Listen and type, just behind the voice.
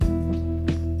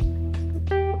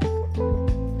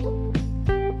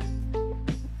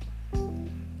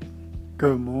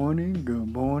Good morning,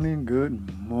 good morning,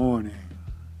 good morning.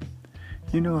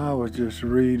 I was just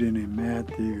reading in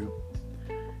Matthew,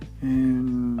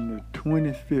 in the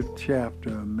 25th chapter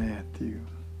of Matthew.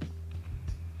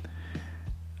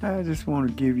 I just want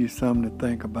to give you something to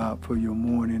think about for your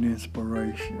morning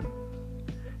inspiration.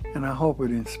 And I hope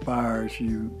it inspires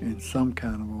you in some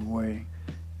kind of a way.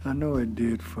 I know it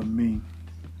did for me.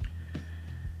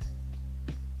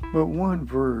 But one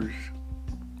verse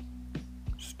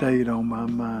stayed on my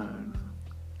mind.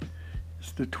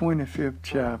 It's the 25th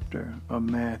chapter of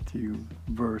Matthew,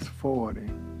 verse 40.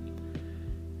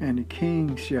 And the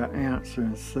king shall answer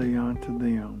and say unto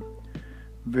them,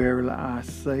 Verily I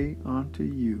say unto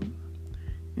you,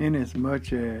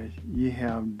 inasmuch as ye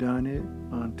have done it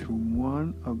unto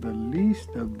one of the least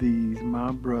of these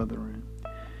my brethren,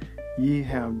 ye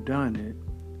have done it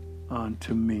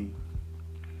unto me.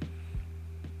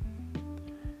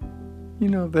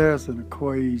 There's an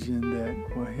equation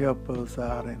that will help us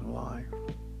out in life.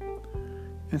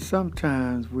 And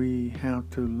sometimes we have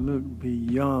to look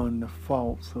beyond the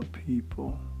faults of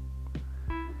people.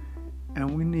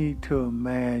 And we need to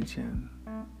imagine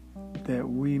that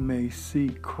we may see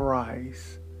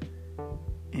Christ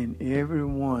in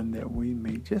everyone that we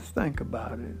meet. Just think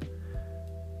about it.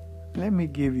 Let me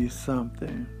give you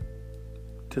something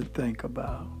to think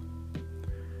about.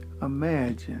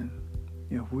 Imagine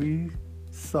if we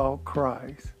saw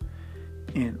Christ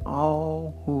in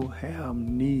all who have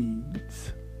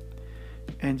needs.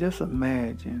 And just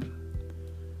imagine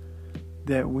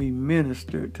that we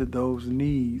ministered to those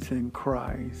needs in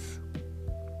Christ.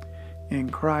 In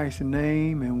Christ's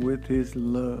name and with his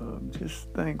love.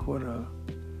 Just think what a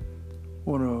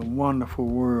wonderful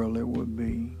world it would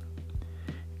be.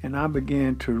 And I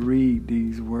began to read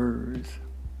these words.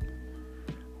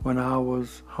 When I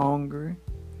was hungry,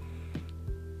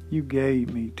 you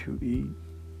gave me to eat.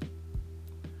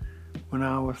 When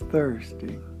I was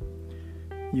thirsty,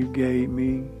 you gave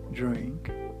me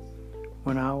drink.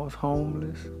 When I was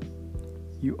homeless,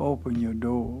 you opened your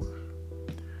doors.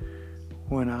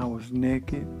 When I was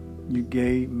naked, you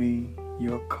gave me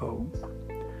your coat.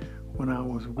 When I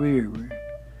was weary,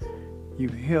 you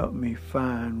helped me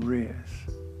find rest.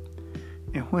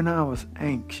 And when I was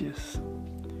anxious,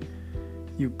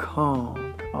 you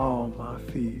calmed all my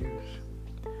fears.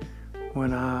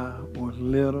 When I was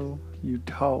little, you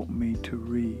taught me to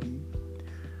read.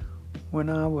 When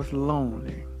I was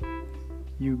lonely,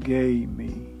 you gave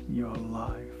me your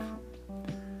life.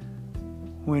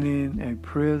 When in a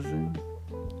prison,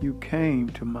 you came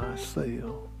to my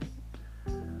cell.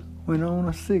 When on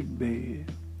a sick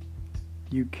bed,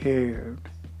 you cared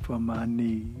for my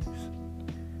needs.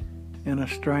 In a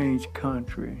strange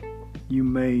country, you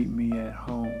made me at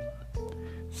home.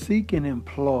 Seeking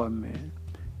employment,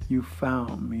 you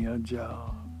found me a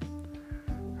job.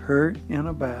 Hurt in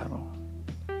a battle,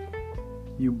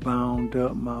 you bound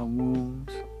up my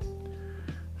wounds.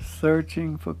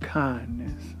 Searching for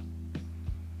kindness,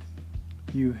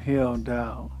 you held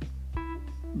out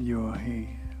your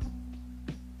hand.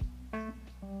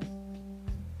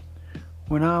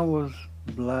 When I was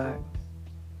black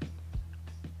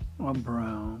or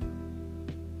brown,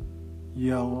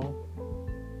 yellow,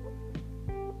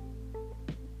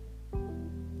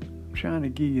 I'm trying to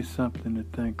give you something to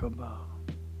think about.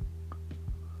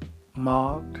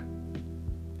 Mocked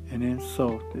and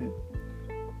insulted,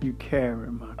 you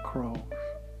carried my cross.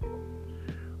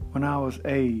 When I was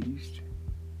aged,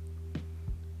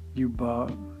 you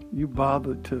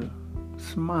bothered to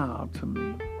smile to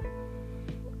me.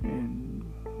 And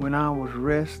when I was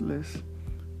restless,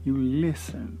 you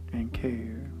listened and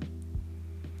cared.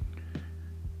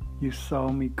 You saw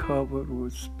me covered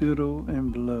with spittle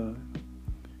and blood,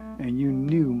 and you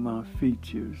knew my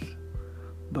features,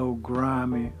 though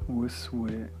grimy with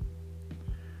sweat.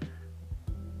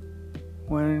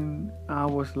 When I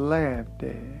was laughed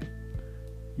at,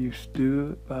 you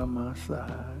stood by my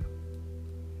side.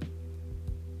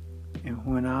 And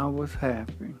when I was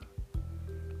happy,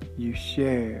 you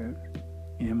shared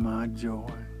in my joy.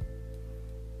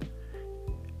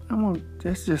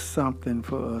 That's just something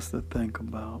for us to think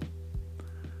about.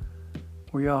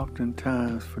 We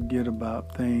oftentimes forget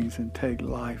about things and take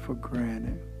life for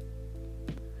granted.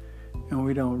 And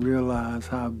we don't realize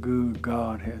how good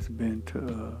God has been to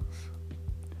us.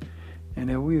 And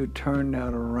if we would turn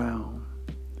that around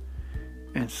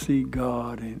and see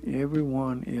God in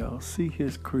everyone else, see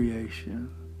his creation,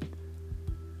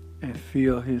 and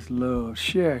feel his love,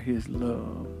 share his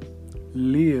love,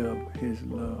 live his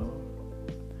love.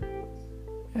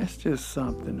 That's just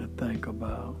something to think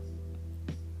about.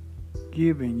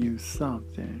 Giving you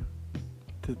something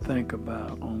to think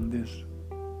about on this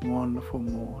wonderful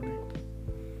morning.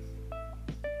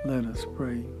 Let us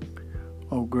pray.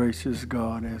 Oh, gracious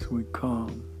God, as we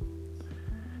come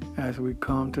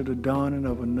to the dawning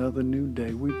of another new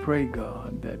day, we pray,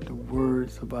 God, that the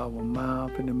words of our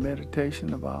mouth and the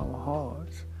meditation of our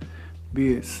hearts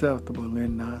be acceptable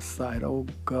in thy sight. Oh,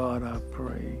 God, I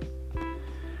pray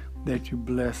that you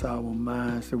bless our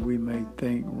minds that we may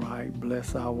think right.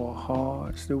 Bless our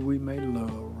hearts that we may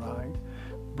love right.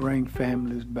 Bring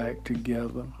families back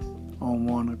together on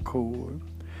one accord.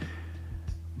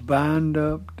 Bind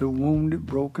up the wounded,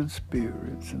 broken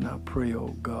spirits. And I pray,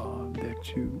 oh God,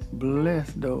 that you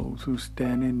bless those who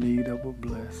stand in need of a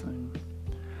blessing.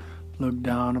 Look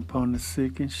down upon the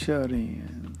sick and shut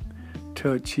in.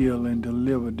 Touch, heal, and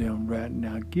deliver them right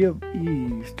now. Give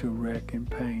ease to wrecking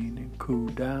pain and cool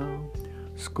down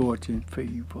scorching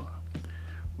fever.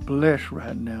 Bless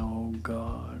right now, oh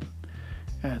God,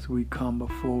 as we come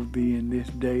before thee in this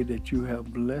day that you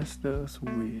have blessed us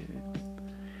with.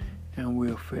 And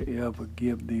we'll forever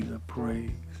give thee the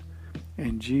praise.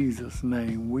 In Jesus'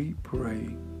 name we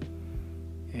pray.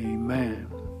 Amen.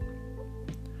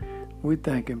 We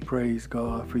thank and praise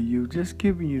God for you, just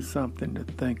giving you something to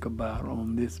think about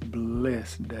on this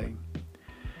blessed day.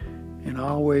 And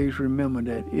always remember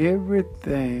that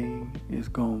everything is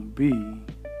going to be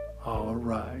all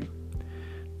right.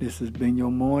 This has been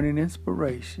your morning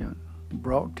inspiration,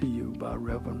 brought to you by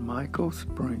Reverend Michael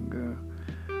Springer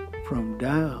from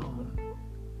down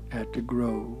at the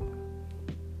Grove.